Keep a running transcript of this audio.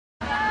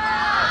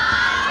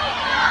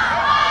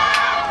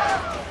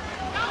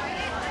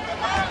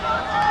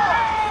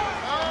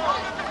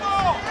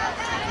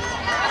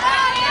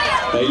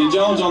Lady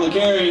Jones on the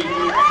carry.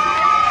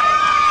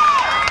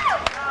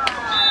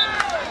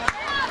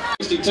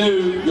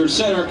 62, your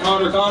center,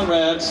 Connor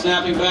Conrad,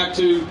 snapping back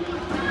to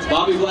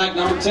Bobby Black,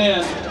 number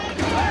 10.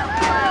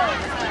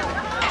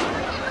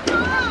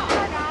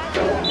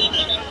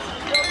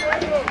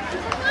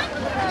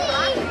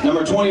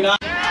 Number 29.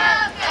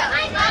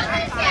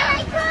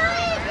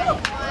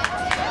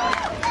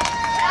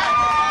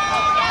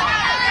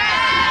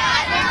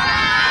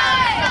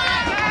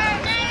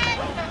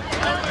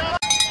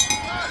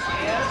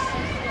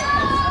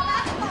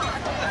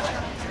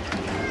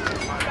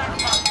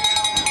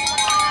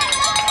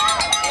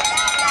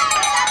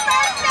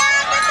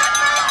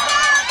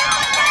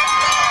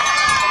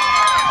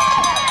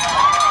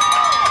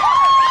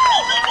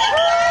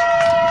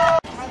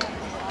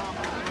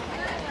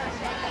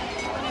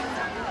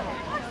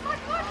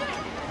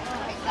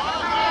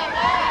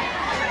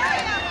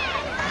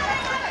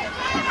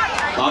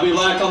 Bobby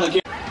Black on the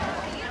kick.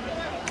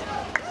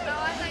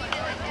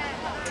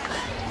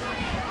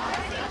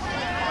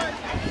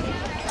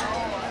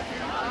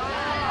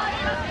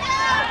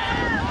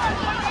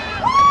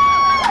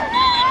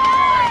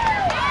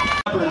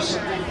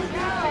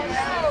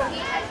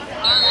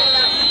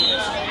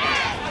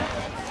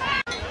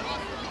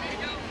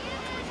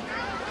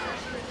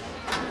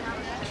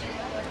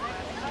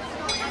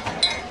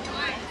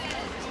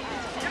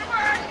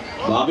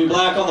 Bobby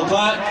Black on the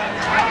punt.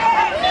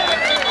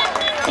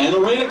 And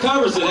Lorena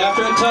covers it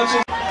after it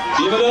touches.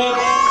 Give it up.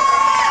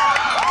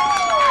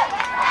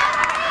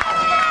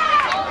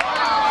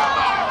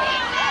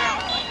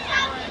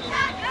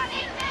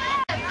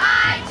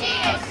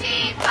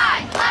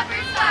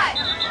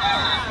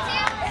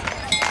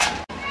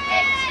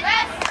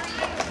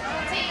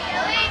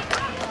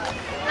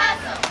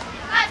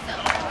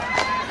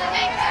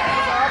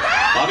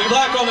 Bobby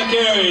Black on the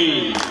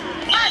carry.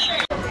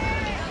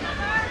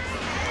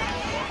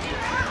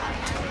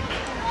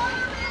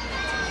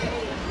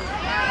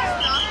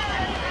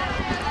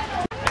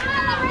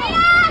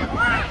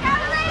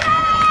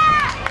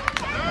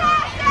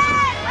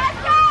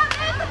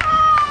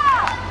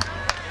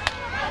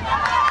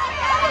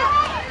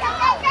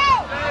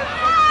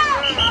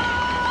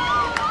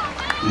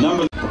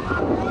 Number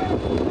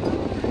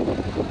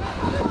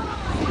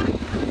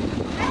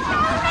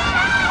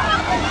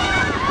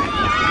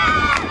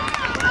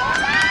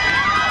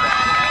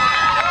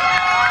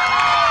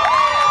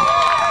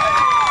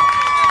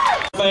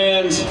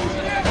fans.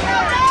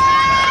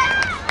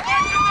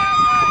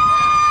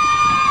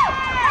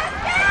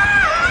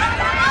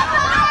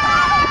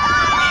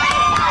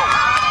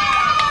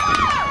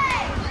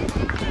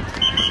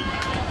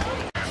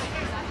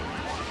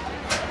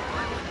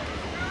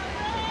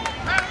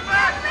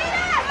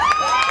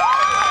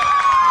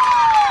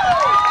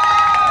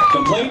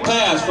 Complete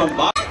pass from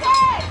Bob.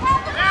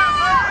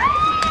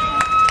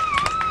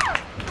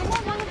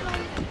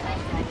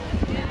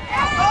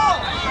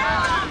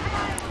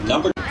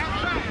 Number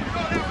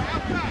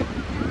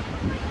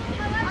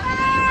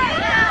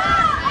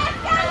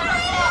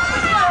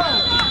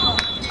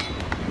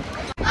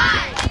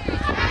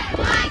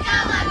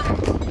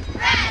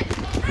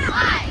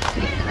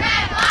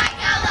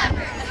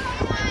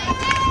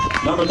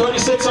Number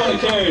 36 on the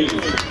carry.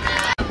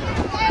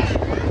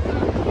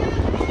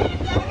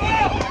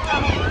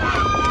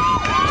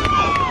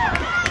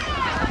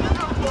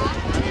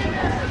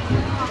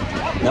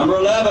 Number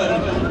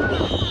 11,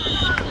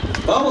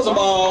 fumbles the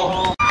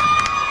ball.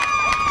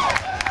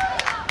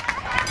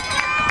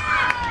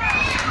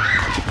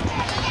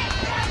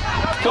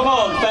 Come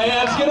on,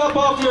 fans, get up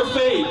off your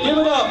feet. Give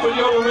it up for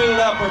your Lorena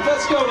Leopards.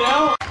 Let's go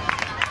now.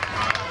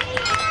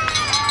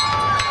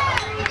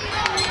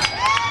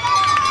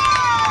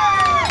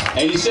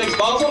 '86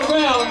 balls on the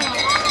ground.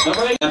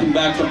 Number 8, stepping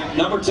back to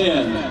number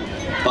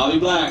 10, Bobby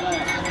Black.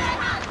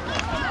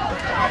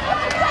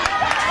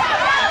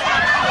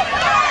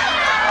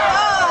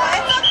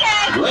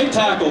 Great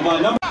tackle by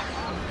number.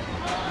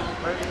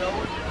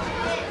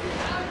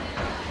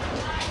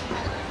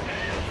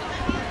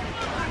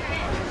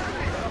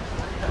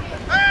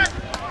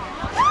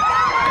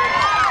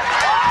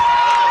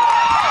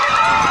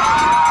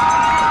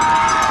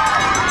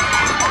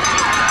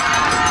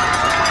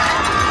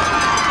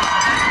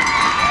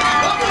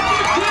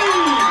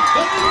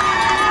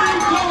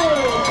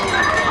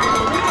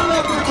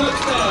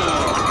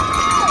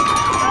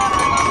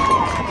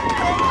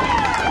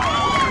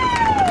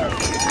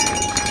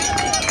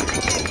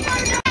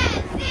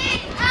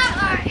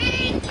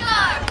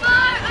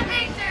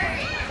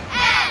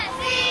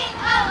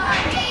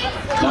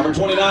 Number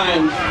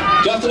 29,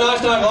 Justin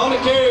Einstein on the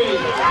carry.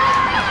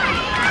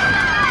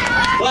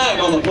 Flag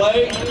on the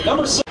play.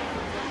 Number 6.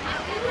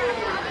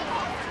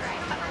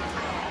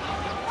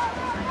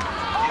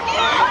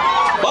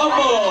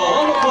 Bumble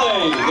on the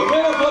play. The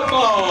Lorena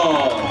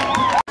football.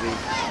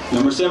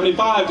 Number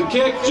 75 to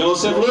kick,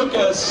 Joseph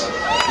Lucas.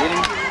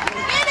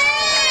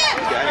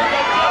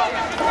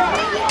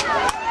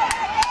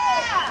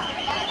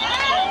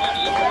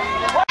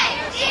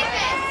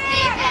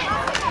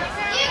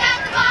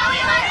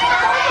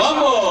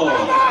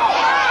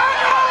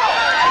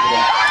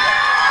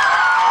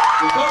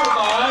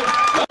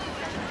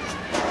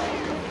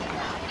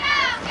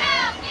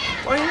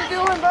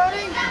 doing,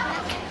 buddy?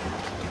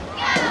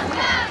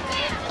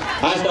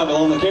 High stubble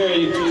on the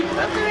carry.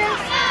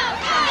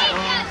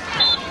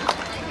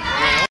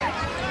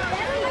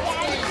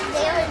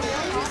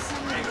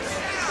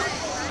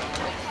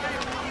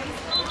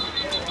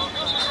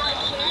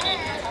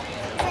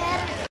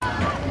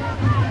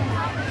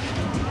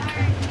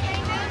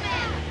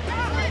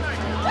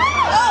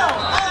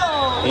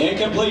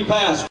 Incomplete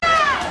pass.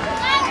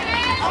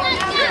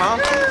 Long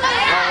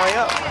way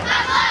up.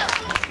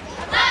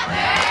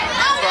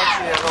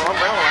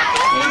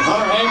 And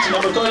Hunter Hanson,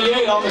 number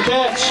 38, on the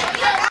catch.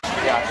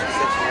 Yeah, she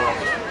said she will.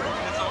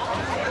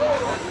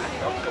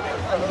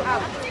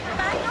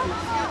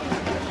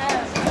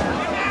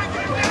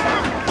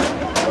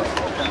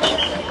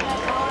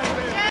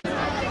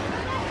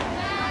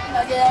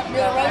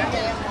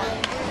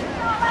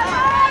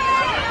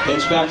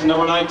 Pitch back to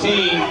number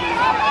 19.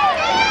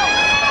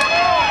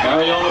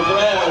 Mariona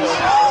Perez.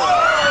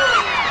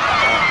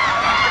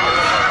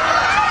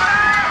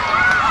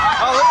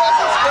 Oh, look, that's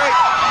a straight.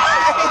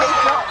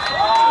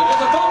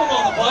 There's a fumble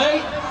on the play.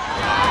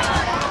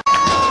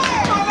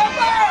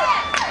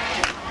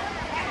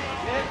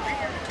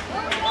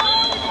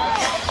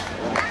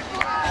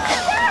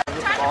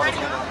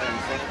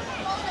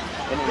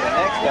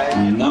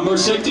 Number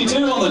 62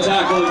 on the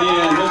tackle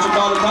again. Mr.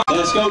 Carter.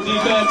 Let's go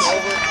defense.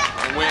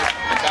 And went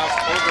and bounced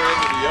over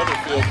into the other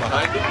field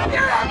behind him.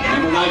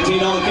 Number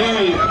 19 on the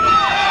carry.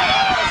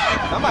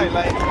 Somebody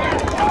made it.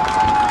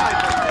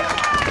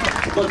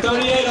 Number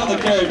 38 on the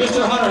carry.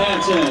 Mr. Hunter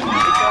Hanson.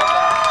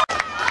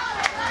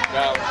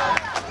 Now,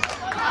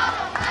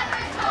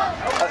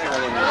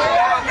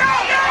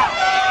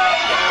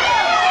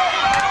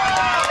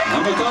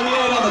 Number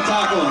 38 on the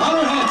tackle.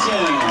 Hunter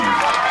Hanson.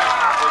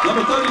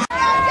 Number 30.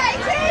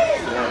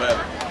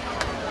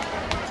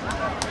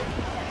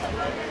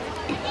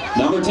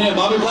 Number 10,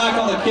 Bobby Black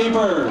on the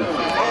keeper.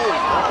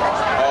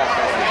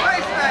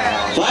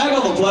 Flag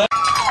on the play.